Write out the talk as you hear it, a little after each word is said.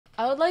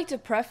I would like to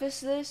preface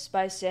this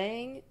by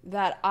saying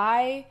that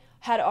I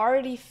had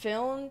already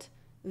filmed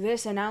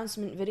this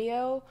announcement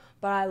video,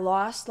 but I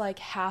lost like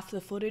half the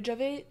footage of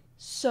it,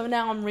 so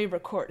now I'm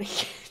re-recording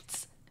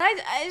it.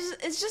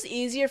 It's just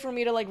easier for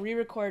me to like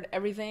re-record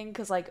everything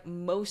because like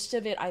most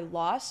of it I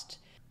lost,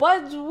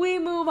 but we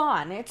move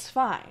on, it's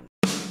fine.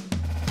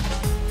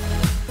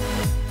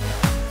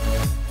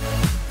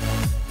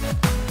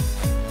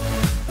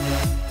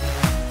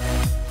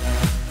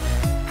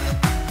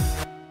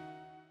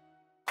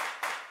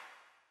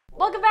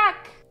 Welcome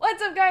back!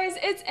 What's up guys,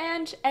 it's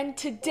Ange, and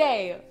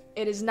today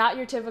it is not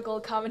your typical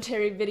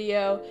commentary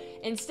video.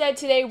 Instead,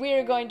 today we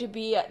are going to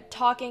be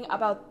talking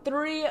about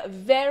 3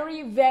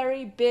 very,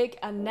 very big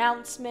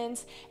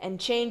announcements and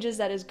changes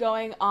that is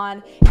going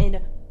on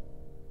in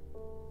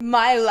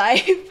my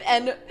life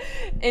and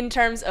in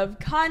terms of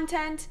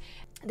content.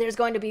 There's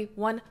going to be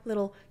one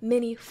little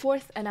mini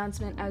 4th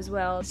announcement as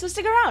well, so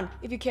stick around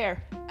if you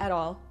care at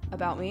all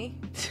about me.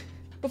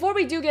 Before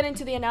we do get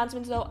into the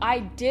announcements though, I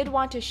did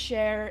want to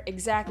share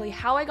exactly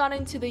how I got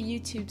into the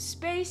YouTube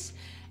space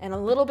and a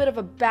little bit of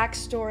a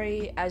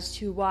backstory as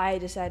to why I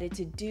decided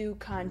to do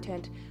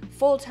content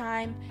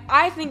full-time.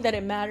 I think that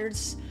it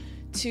matters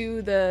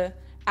to the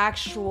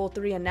actual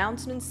 3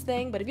 announcements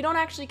thing, but if you don't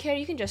actually care,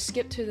 you can just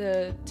skip to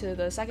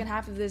the second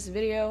half of this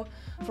video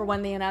for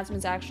when the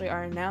announcements actually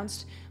are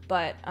announced.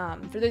 But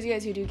for those of you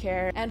guys who do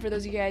care, and for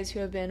those of you guys who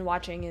have been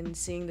watching and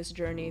seeing this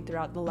journey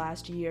throughout the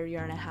last year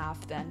and a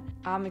half, then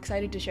I'm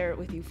excited to share it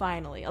with you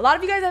finally. A lot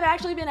of you guys have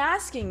actually been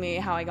asking me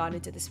how I got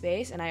into the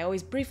space, and I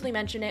always briefly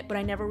mention it, but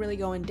I never really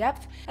go in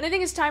depth. And I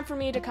think it's time for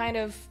me to kind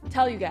of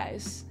tell you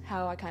guys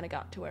how I kind of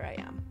got to where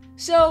I am.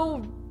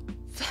 So,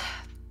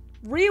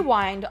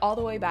 rewind all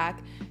the way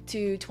back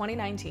to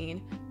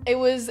 2019. It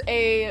was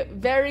a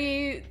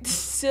very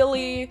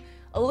silly,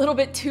 a little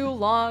bit too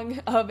long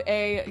of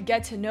a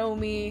get to know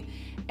me,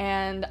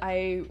 and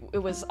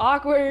it was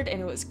awkward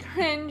and it was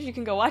cringe. You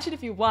can go watch it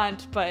if you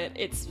want, but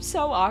it's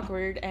so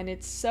awkward and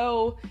it's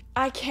so,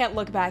 I can't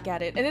look back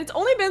at it. And it's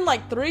only been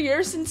like 3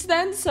 years since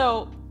then,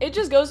 so it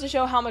just goes to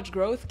show how much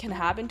growth can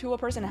happen to a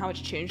person and how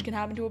much change can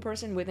happen to a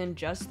person within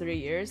just 3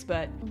 years.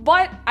 But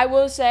I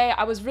will say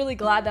I was really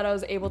glad that I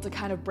was able to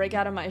kind of break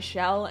out of my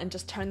shell and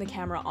just turn the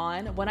camera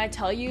on. When I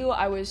tell you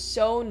I was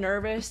so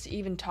nervous to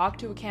even talk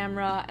to a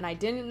camera, and I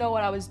didn't know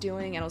what I was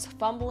doing, and I was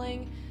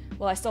fumbling.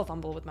 Well, I still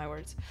fumble with my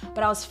words,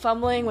 but I was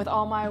fumbling with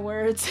all my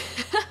words.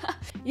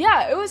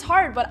 Yeah, it was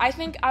hard, but I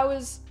think I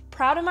was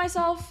proud of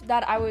myself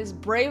that I was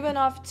brave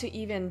enough to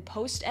even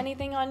post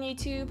anything on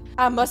YouTube.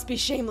 I must be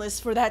shameless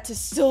for that to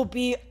still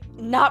be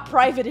not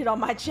privated on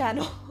my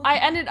channel. I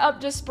ended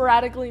up just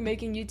sporadically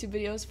making YouTube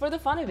videos for the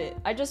fun of it.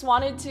 I just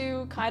wanted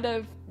to kind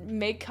of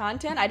make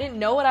content. I didn't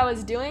know what I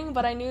was doing,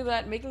 but I knew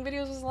that making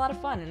videos was a lot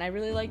of fun and I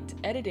really liked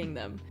editing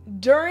them.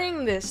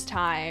 During this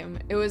time,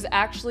 it was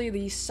actually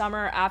the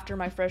summer after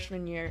my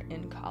freshman year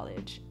in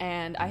college,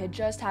 and I had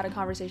just had a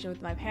conversation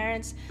with my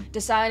parents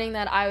deciding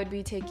that I would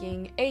be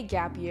taking a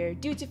gap year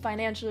due to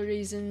financial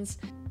reasons.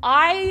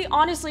 I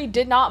honestly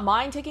did not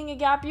mind taking a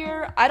gap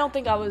year. I don't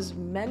think I was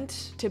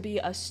meant to be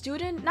a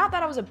student. Not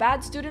that I was a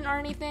bad student or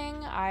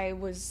anything. I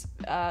was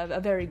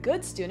a very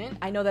good student.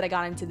 I know that I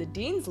got into the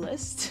dean's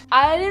list.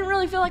 I didn't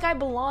really feel like I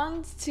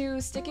belonged to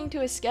sticking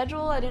to a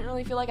schedule. I didn't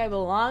really feel like I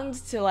belonged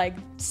to like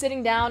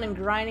sitting down and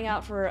grinding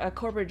out for a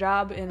corporate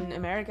job in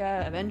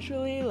America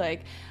eventually.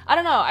 Like, I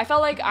don't know. I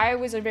felt like I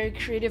was a very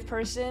creative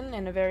person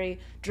and a very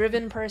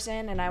driven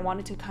person, and I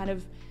wanted to kind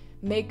of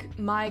make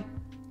my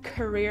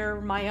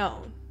career my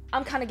own.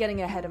 I'm kind of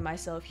getting ahead of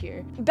myself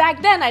here.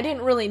 Back then, I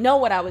didn't really know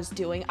what I was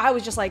doing. I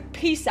was just like,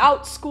 peace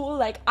out, school.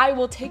 Like, I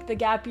will take the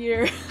gap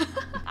year.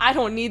 I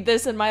don't need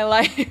this in my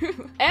life.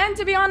 And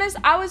to be honest,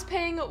 I was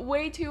paying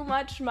way too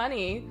much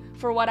money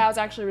for what I was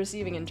actually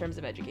receiving in terms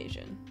of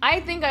education. I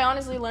think I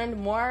honestly learned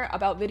more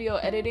about video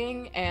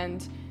editing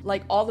and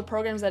like all the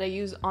programs that I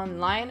use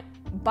online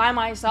by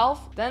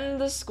myself than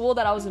the school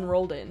that I was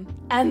enrolled in.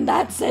 And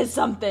that says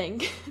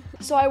something.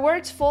 So I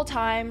worked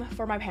full-time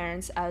for my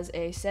parents as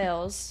a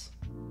sales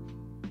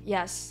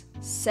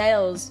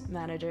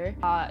manager.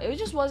 It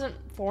just wasn't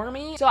for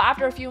me. So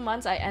after a few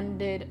months, I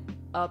ended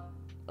up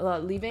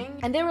leaving,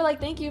 and they were like,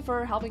 thank you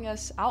for helping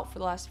us out for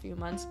the last few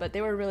months, but they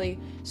were really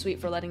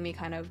sweet for letting me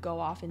kind of go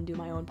off and do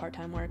my own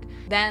part-time work.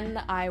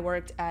 Then I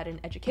worked at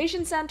an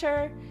education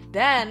center.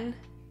 Then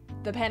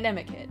the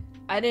pandemic hit.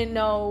 I didn't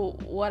know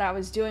what I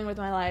was doing with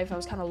my life. I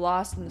was kind of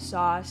lost in the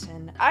sauce,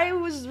 and I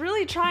was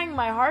really trying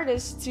my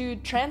hardest to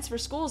transfer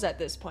schools at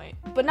this point.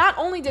 But not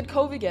only did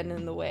COVID get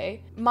in the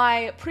way,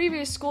 my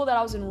previous school that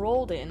I was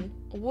enrolled in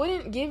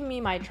wouldn't give me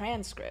my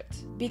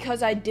transcript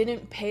because I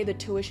didn't pay the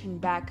tuition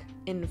back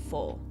in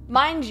full.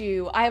 Mind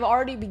you, I have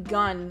already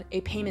begun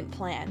a payment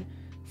plan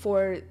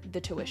for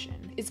the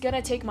tuition. It's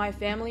gonna take my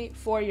family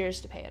 4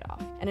 years to pay it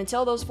off. And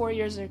until those 4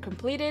 years are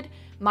completed,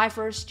 my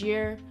first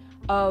year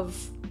of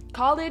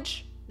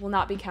college will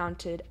not be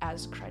counted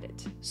as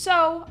credit.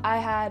 So I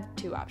had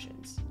 2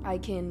 options. I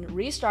can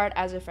restart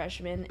as a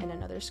freshman in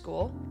another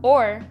school,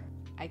 or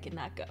I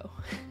cannot go.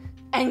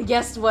 And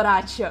guess what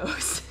I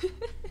chose?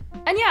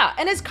 And yeah,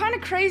 and it's kind of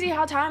crazy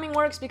how timing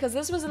works because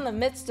this was in the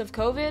midst of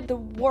COVID. The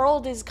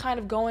world is kind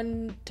of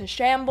going to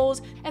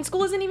shambles and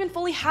school isn't even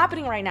fully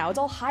happening right now. It's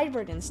all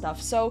hybrid and stuff.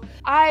 So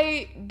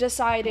I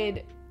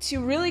decided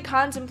to really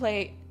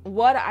contemplate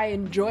what I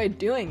enjoyed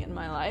doing in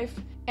my life.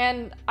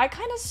 And I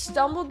kind of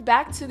stumbled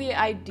back to the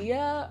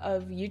idea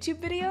of YouTube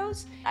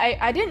videos.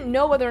 I didn't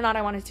know whether or not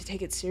I wanted to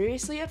take it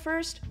seriously at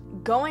first.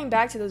 Going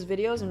back to those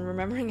videos and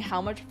remembering how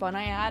much fun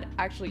I had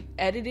actually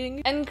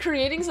editing and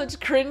creating such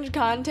cringe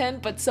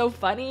content, but so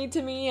funny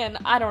to me, and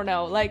I don't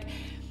know, like,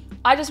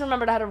 I just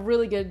remembered I had a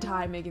really good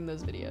time making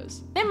those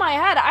videos. In my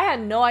head, I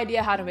had no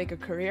idea how to make a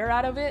career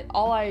out of it.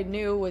 All I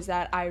knew was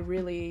that I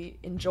really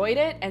enjoyed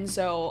it, and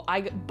so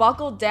I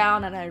buckled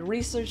down and I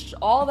researched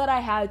all that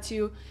I had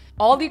to,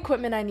 all the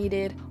equipment I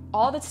needed,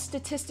 all the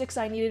statistics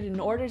I needed in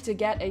order to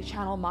get a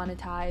channel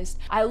monetized.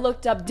 I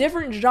looked up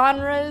different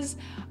genres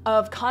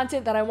of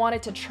content that I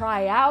wanted to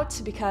try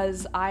out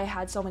because I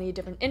had so many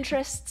different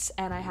interests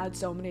and I had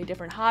so many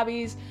different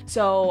hobbies.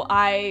 So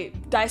I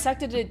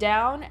dissected it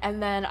down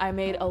and then I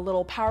made a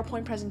little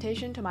PowerPoint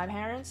presentation to my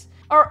parents.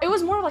 Or it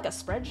was more like a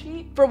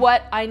spreadsheet for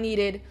what I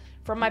needed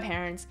from my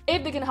parents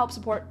if they can help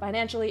support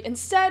financially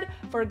instead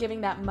for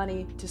giving that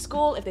money to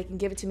school, if they can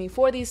give it to me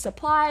for these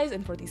supplies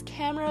and for these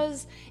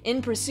cameras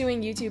in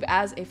pursuing YouTube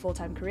as a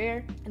full-time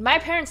career. And my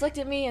parents looked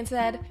at me and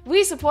said,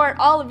 "We support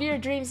all of your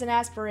dreams and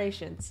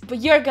aspirations, but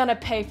you're gonna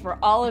pay for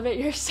all of it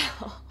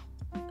yourself."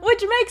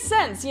 Which makes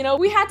sense, you know,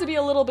 we had to be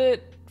a little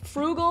bit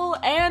frugal,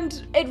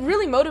 and it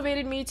really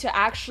motivated me to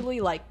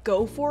actually like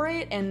go for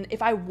it. And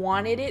if I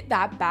wanted it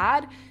that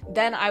bad,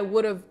 then I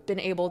would have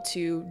been able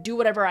to do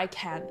whatever I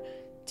can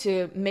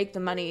to make the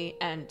money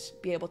and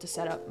be able to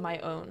set up my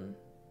own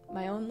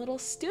little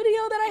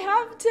studio that I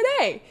have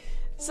today.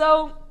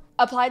 So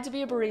applied to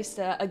be a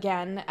barista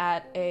again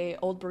at a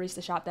old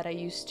barista shop that I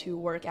used to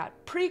work at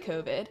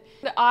pre-COVID.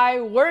 I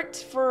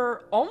worked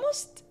for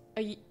almost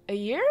a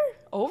year,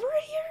 over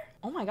a year.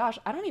 Oh my gosh,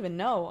 I don't even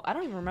know. I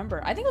don't even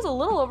remember. I think it was a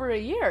little over a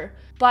year.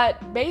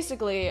 But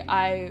basically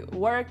I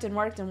worked and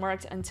worked and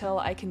worked until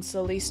I can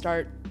slowly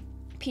start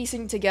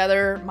piecing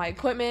together my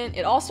equipment.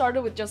 It all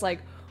started with just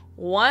like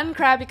one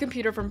crappy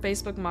computer from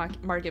Facebook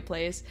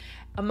Marketplace,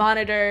 a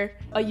monitor,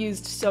 a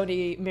used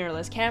Sony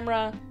mirrorless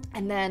camera,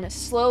 and then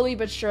slowly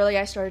but surely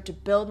I started to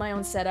build my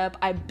own setup.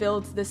 I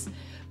built this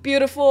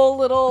beautiful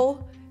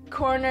little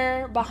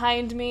corner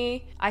behind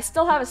me. I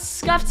still have a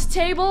scuffed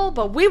table,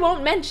 but we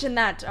won't mention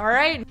that, all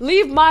right?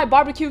 Leave my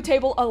barbecue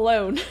table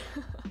alone.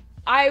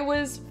 I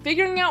was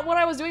figuring out what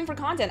I was doing for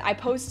content. I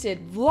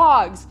posted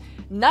vlogs,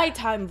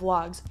 nighttime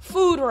vlogs,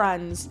 food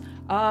runs,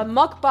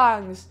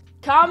 mukbangs,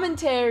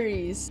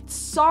 commentaries,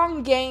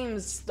 song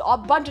games, a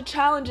bunch of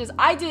challenges.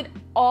 I did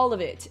all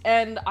of it,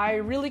 and I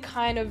really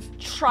kind of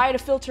try to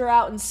filter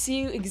out and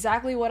see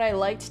exactly what I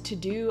liked to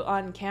do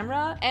on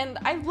camera, and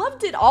I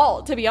loved it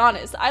all, to be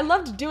honest. I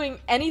loved doing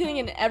anything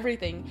and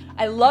everything.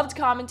 I loved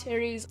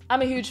commentaries.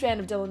 I'm a huge fan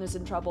of Dylan Is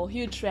in Trouble,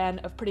 huge fan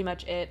of pretty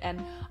much it,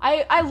 and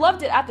I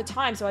loved it at the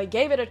time, so I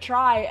gave it a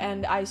try,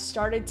 and I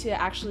started to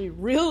actually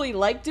really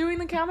like doing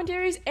the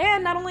commentaries.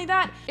 And not only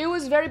that, it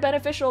was very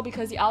beneficial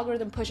because the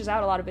algorithm pushes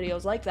out a lot of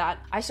videos like that.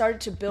 I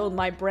started to build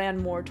my brand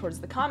more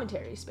towards the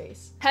commentary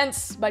space,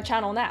 hence my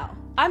channel now.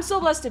 I'm so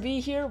blessed to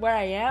be here where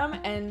I am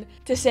and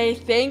to say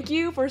thank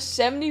you for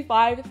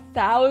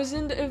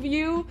 75,000 of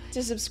you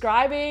to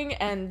subscribing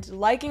and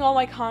liking all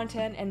my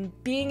content and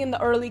being in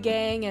the early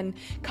gang and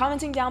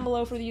commenting down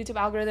below for the YouTube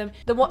algorithm.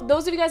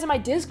 Those of you guys in my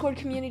Discord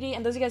community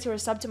and those of you guys who are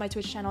subbed to my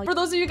Twitch channel. For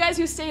those of you guys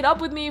who stayed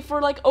up with me for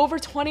like over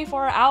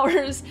 24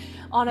 hours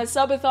on a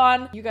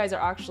subathon, you guys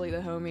are actually the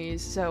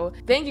homies. So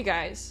thank you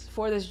guys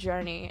for this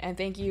journey and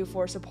thank you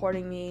for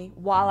supporting me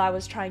while I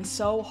was trying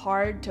so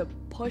hard to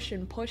push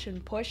and push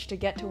and push to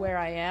get to where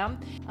I am.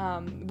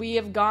 We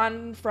have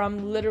gone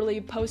from literally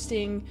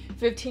posting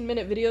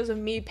 15-minute videos of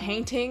me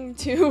painting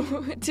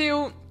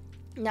to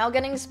now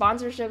getting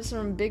sponsorships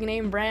from big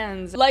name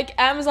brands like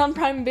Amazon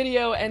Prime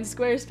Video and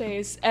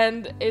Squarespace,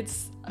 and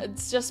it's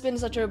just been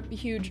such a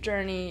huge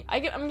journey.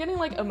 I'm getting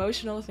like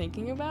emotional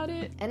thinking about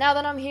it. And now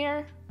that I'm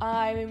here,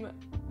 I'm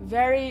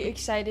very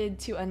excited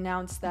to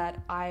announce that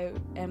I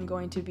am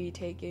going to be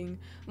taking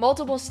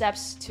multiple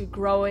steps to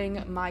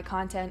growing my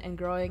content and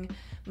growing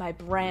my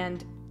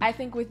brand. I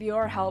think with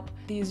your help,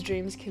 these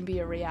dreams can be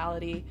a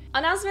reality.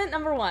 Announcement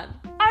number 1,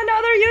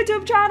 another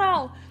YouTube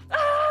channel!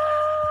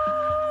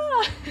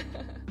 Ah!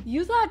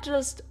 You thought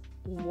just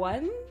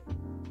one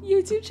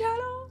YouTube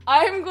channel?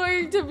 I'm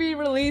going to be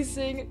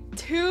releasing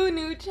 2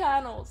 new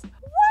channels.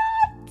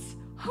 What?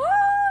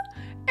 Huh?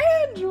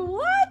 And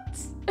what?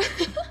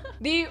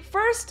 The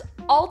first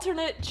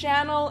alternate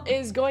channel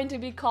is going to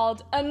be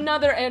called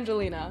Another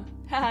Angelina.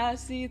 Haha,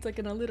 see, it's like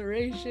an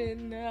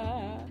alliteration.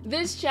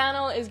 This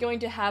channel is going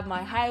to have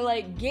my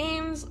highlight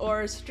games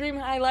or stream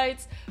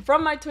highlights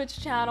from my Twitch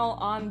channel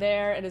on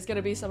there, and it's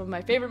gonna be some of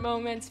my favorite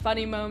moments,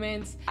 funny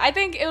moments. I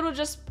think it'll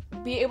just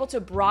be able to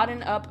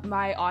broaden up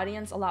my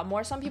audience a lot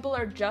more. Some people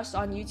are just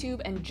on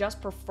YouTube and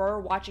just prefer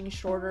watching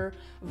shorter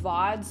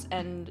VODs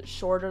and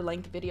shorter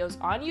length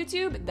videos on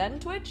YouTube than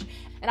Twitch.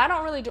 And I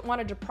don't really want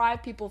to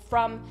deprive people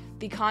from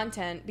the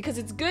content because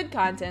it's good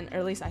content, or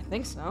at least I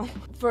think so,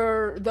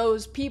 for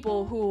those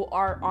people who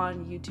are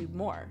on YouTube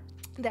more.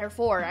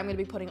 Therefore, I'm going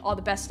to be putting all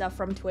the best stuff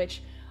from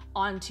Twitch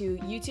onto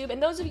YouTube.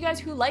 And those of you guys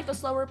who like the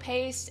slower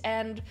pace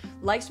and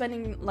like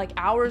spending like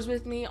hours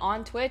with me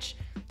on Twitch,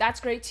 that's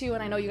great too.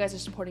 And I know you guys are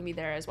supporting me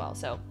there as well.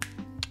 So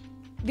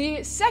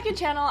the second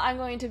channel I'm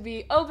going to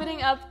be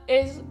opening up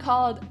is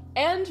called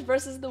Ange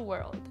versus the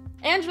World.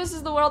 Ange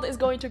versus the World is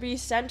going to be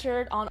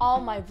centered on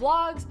all my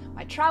vlogs,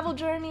 my travel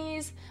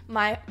journeys,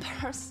 my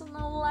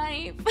personal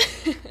life.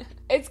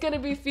 It's going to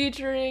be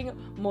featuring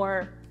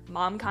more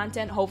mom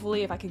content,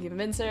 hopefully, if I can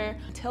convince her,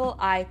 until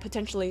I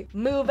potentially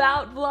move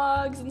out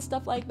vlogs and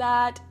stuff like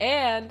that.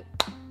 And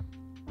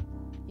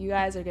you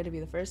guys are going to be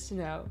the first to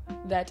know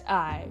that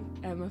I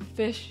am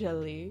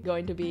officially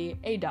going to be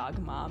a dog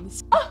mom.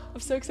 I'm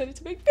so excited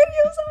to make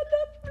videos on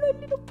that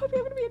little puppy.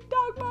 I'm going to be a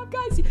dog mom,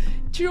 guys.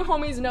 True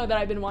homies know that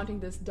I've been wanting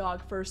this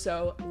dog for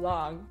so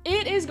long.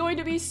 It is going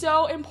to be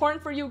so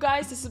important for you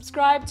guys to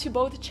subscribe to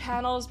both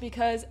channels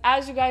because,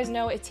 as you guys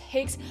know, it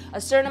takes a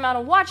certain amount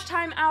of watch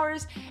time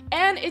hours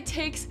and it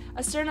takes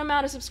a certain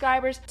amount of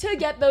subscribers to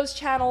get those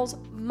channels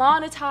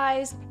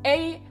monetized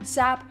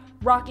ASAP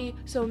Rocky.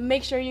 So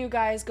make sure you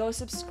guys go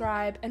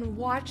subscribe and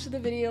watch the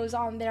videos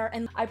on there,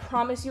 and I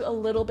promise you a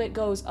little bit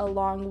goes a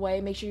long way.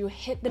 Make sure you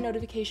hit the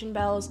notification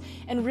bells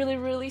and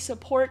really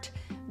support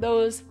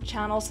those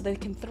channels so they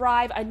can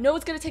thrive. I know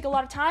it's going to take a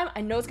lot of time,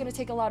 I know it's going to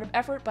take a lot of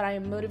effort, but I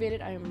am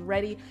motivated, I am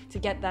ready to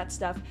get that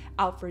stuff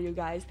out for you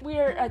guys.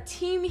 We're a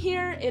team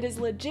here, it is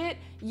legit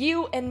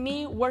you and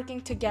me working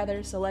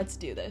together, so let's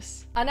do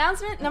this.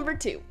 Announcement number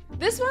 2.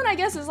 This one I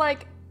guess is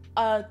like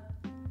a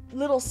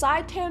little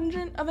side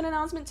tangent of an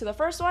announcement to the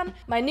first one.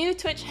 My new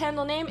Twitch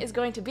handle name is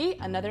going to be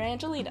Another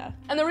Angelina.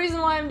 And the reason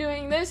why I'm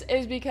doing this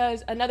is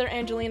because Another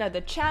Angelina,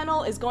 the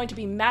channel, is going to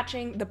be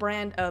matching the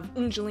brand of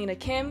Angelina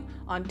Kim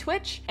on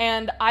Twitch,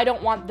 and I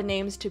don't want the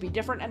names to be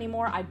different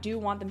anymore. I do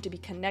want them to be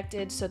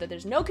connected so that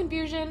there's no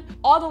confusion.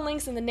 All the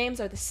links and the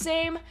names are the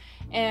same,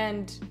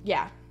 and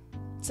yeah,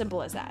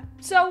 simple as that.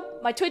 So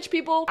my Twitch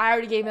people, I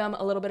already gave them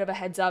a little bit of a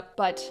heads up,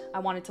 but I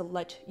wanted to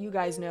let you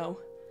guys know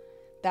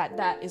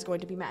that is going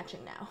to be matching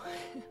now.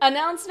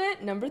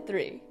 Announcement number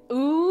 3.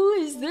 Ooh,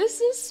 is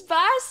this a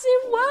spicy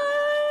one?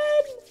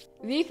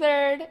 The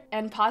third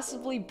and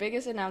possibly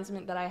biggest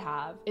announcement that I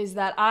have is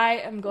that I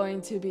am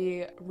going to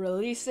be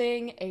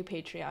releasing a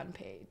Patreon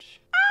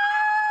page.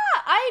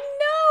 I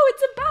know,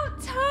 it's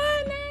about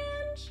time,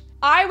 Ange.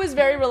 I was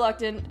very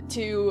reluctant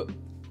to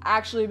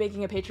actually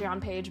making a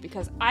Patreon page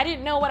because I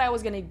didn't know what I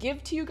was gonna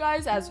give to you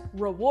guys as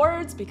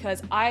rewards,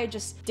 because I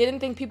just didn't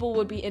think people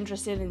would be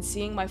interested in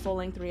seeing my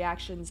full-length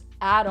reactions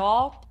at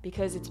all,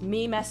 because it's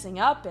me messing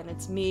up and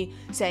it's me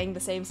saying the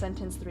same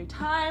sentence 3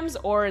 times,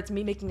 or it's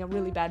me making a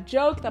really bad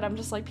joke that I'm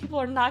just like, people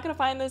are not gonna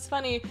find this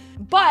funny.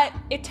 But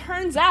it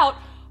turns out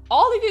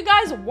all of you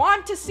guys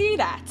want to see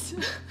that.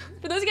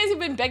 For those of you guys who've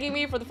been begging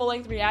me for the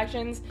full-length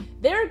reactions,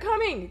 they're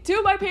coming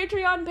to my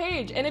Patreon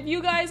page. And if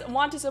you guys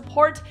want to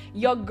support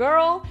your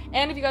girl,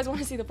 and if you guys want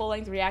to see the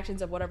full-length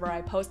reactions of whatever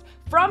I post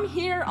from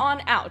here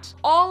on out,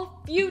 all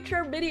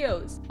future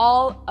videos,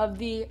 all of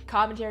the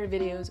commentary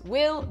videos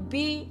will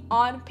be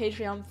on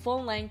Patreon,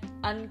 full-length,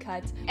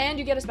 uncut, and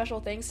you get a special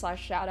thanks /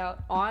 shout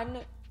out on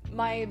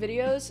my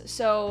videos.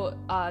 So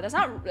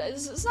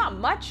it's not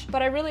much,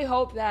 but I really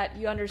hope that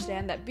you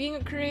understand that being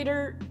a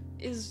creator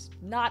is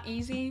not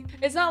easy.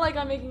 It's not like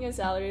I'm making a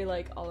salary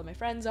like all of my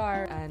friends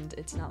are, and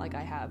it's not like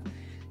I have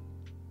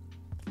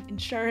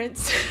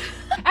insurance.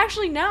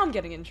 Actually, now I'm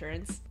getting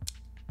insurance.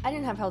 I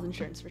didn't have health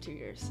insurance for 2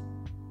 years.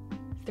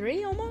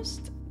 3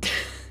 almost?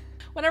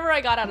 Whenever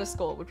I got out of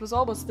school, which was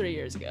almost 3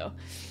 years ago.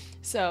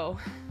 So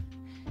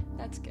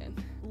that's good.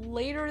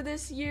 Later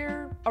this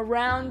year,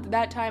 around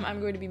that time, I'm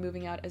going to be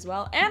moving out as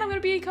well, and I'm going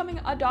to be becoming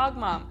a dog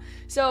mom.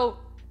 So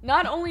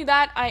not only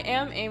that, I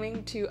am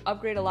aiming to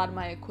upgrade a lot of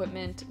my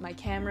equipment, my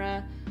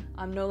camera.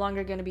 I'm no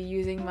longer going to be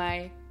using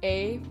my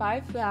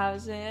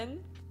A5000.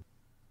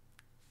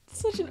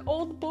 Such an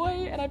old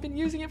boy, and I've been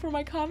using it for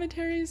my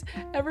commentaries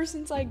ever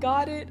since I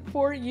got it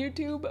for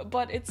YouTube,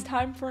 but it's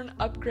time for an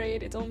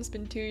upgrade. It's almost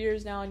been 2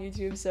 years now on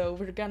YouTube, so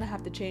we're gonna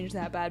have to change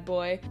that bad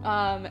boy.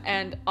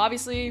 And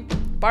obviously,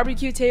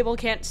 barbecue table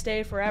can't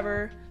stay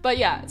forever. But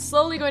yeah,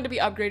 slowly going to be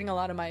upgrading a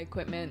lot of my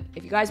equipment.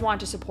 If you guys want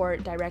to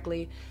support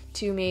directly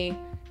to me,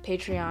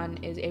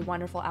 Patreon is a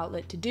wonderful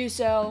outlet to do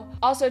so.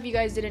 Also, if you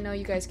guys didn't know,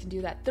 you guys can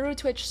do that through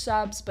Twitch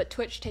subs, but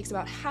Twitch takes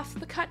about half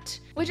the cut,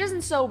 which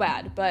isn't so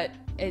bad, but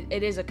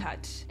it is a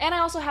cut. And I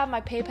also have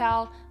my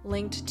PayPal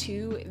linked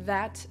to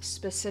that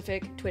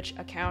specific Twitch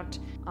account.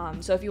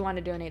 So if you want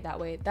to donate that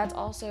way, that's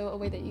also a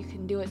way that you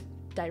can do it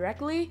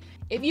directly.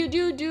 If you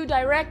do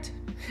direct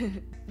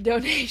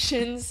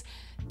donations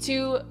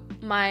to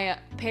my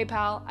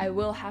PayPal, I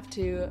will have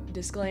to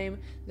disclaim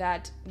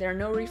that there are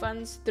no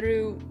refunds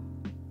through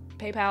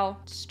PayPal.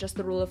 It's just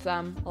the rule of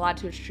thumb. A lot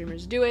of Twitch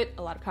streamers do it.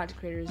 A lot of content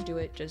creators do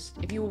it.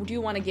 Just if you do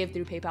want to give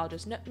through PayPal,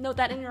 just note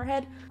that in your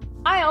head.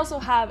 I also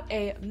have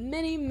a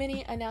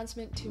mini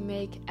announcement to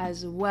make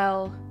as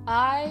well.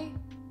 I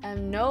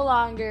am no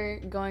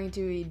longer going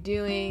to be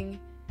doing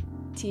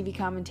TV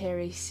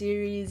commentary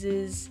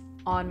series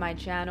on my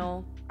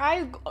channel.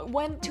 I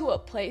went to a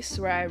place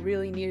where I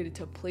really needed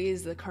to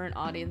please the current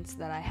audience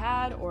that I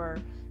had, or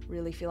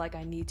really feel like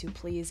I need to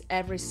please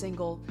every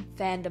single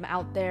fandom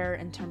out there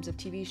in terms of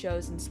TV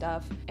shows and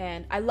stuff.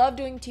 And I love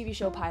doing TV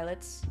show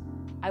pilots.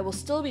 I will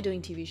still be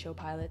doing TV show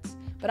pilots,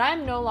 but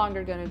I'm no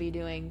longer going to be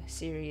doing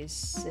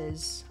series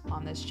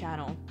on this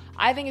channel.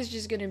 I think it's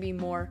just going to be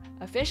more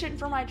efficient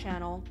for my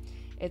channel.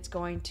 It's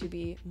going to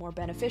be more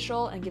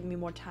beneficial and give me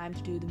more time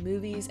to do the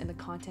movies and the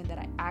content that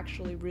I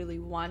actually really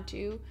want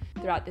to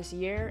throughout this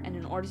year. And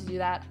in order to do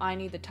that, I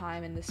need the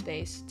time and the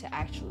space to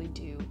actually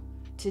do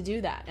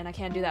that. And I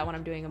can't do that when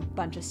I'm doing a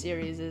bunch of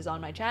series on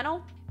my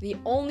channel. The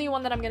only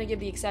one that I'm going to give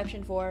the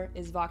exception for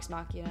is Vox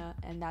Machina,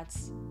 and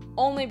that's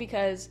only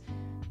because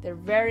they're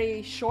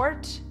very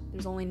short.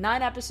 There's only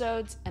 9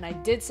 episodes, and I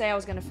did say I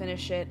was going to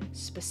finish it.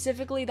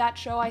 Specifically, that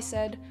show I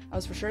said I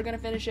was for sure going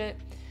to finish it.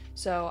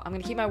 So I'm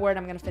going to keep my word.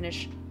 I'm going to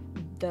finish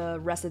the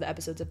rest of the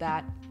episodes of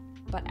that.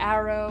 But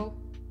Arrow,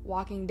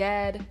 Walking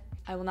Dead,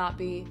 I will not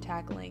be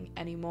tackling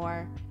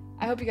anymore.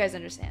 I hope you guys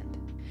understand.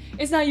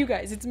 It's not you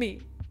guys, it's me.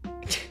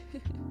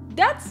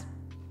 That's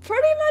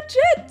pretty much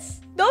it.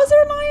 Those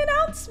are my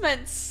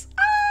announcements.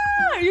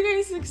 Are you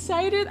guys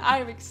excited?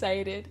 I'm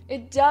excited.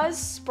 It does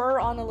spur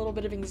on a little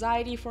bit of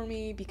anxiety for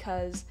me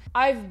because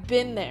I've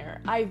been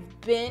there. I've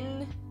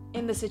been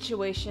in the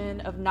situation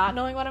of not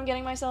knowing what I'm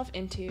getting myself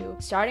into,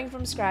 starting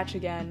from scratch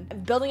again,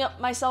 building up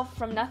myself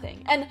from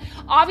nothing. And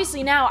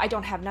obviously now I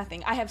don't have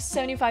nothing. I have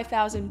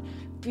 75,000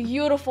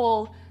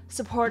 beautiful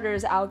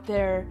supporters out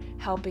there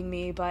helping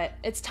me, but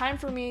it's time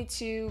for me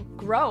to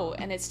grow,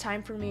 and it's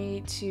time for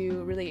me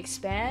to really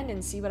expand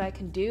and see what I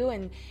can do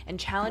and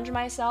challenge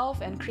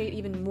myself and create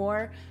even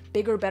more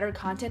bigger, better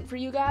content for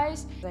you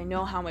guys. I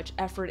know how much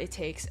effort it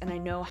takes, and I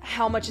know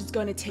how much it's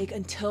going to take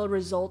until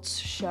results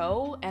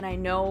show, and I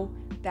know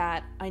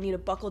that I need to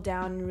buckle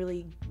down and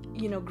really,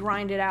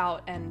 grind it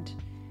out, and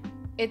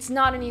it's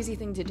not an easy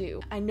thing to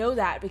do. I know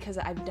that because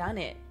I've done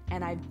it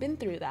and I've been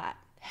through that.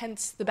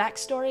 Hence the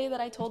backstory that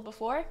I told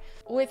before.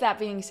 With that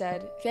being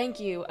said, thank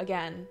you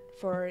again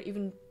for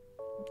even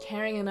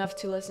caring enough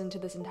to listen to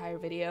this entire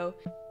video.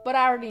 But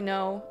I already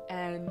know,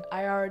 and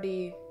I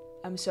already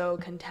am so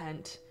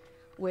content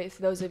with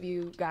those of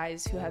you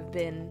guys who have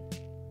been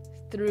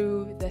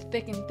through the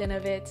thick and thin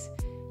of it.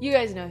 You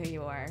guys know who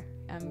you are.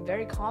 I'm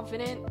very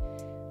confident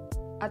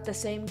at the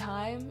same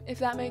time, if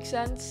that makes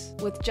sense.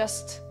 With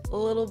just a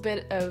little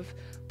bit of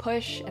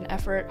push and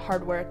effort,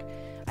 hard work,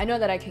 I know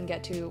that I can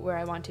get to where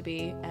I want to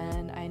be,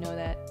 and I know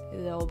that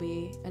there'll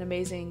be an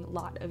amazing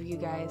lot of you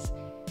guys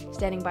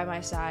standing by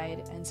my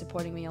side and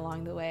supporting me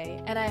along the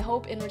way. And I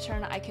hope in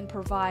return I can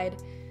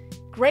provide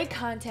great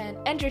content,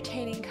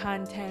 entertaining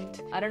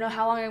content. I don't know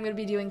how long I'm going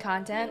to be doing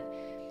content,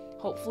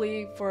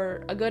 hopefully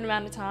for a good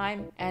amount of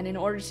time. And in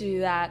order to do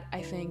that,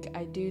 I think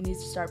I do need to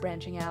start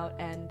branching out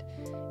and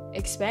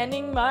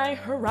expanding my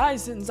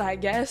horizons, I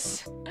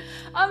guess.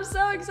 I'm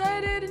so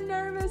excited and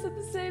nervous at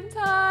the same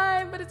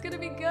time, but it's gonna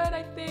be good,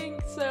 I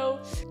think. So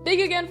thank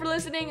you again for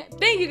listening.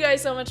 Thank you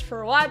guys so much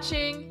for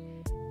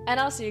watching, and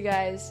I'll see you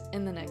guys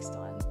in the next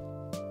one.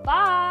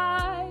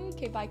 Bye.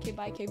 Okay, bye, okay,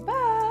 bye, okay,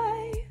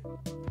 bye.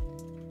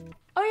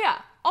 Oh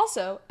yeah,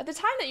 also, at the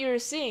time that you're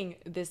seeing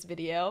this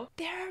video,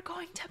 there are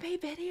going to be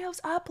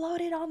videos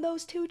uploaded on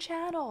those 2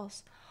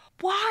 channels.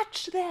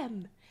 Watch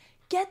them.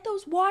 Get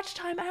those watch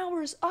time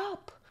hours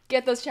up.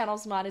 Get those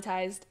channels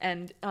monetized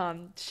and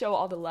show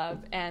all the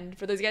love. And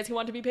for those guys who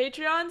want to be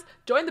Patreons,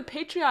 join the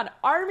Patreon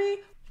army.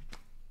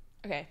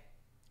 Okay,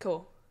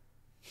 cool.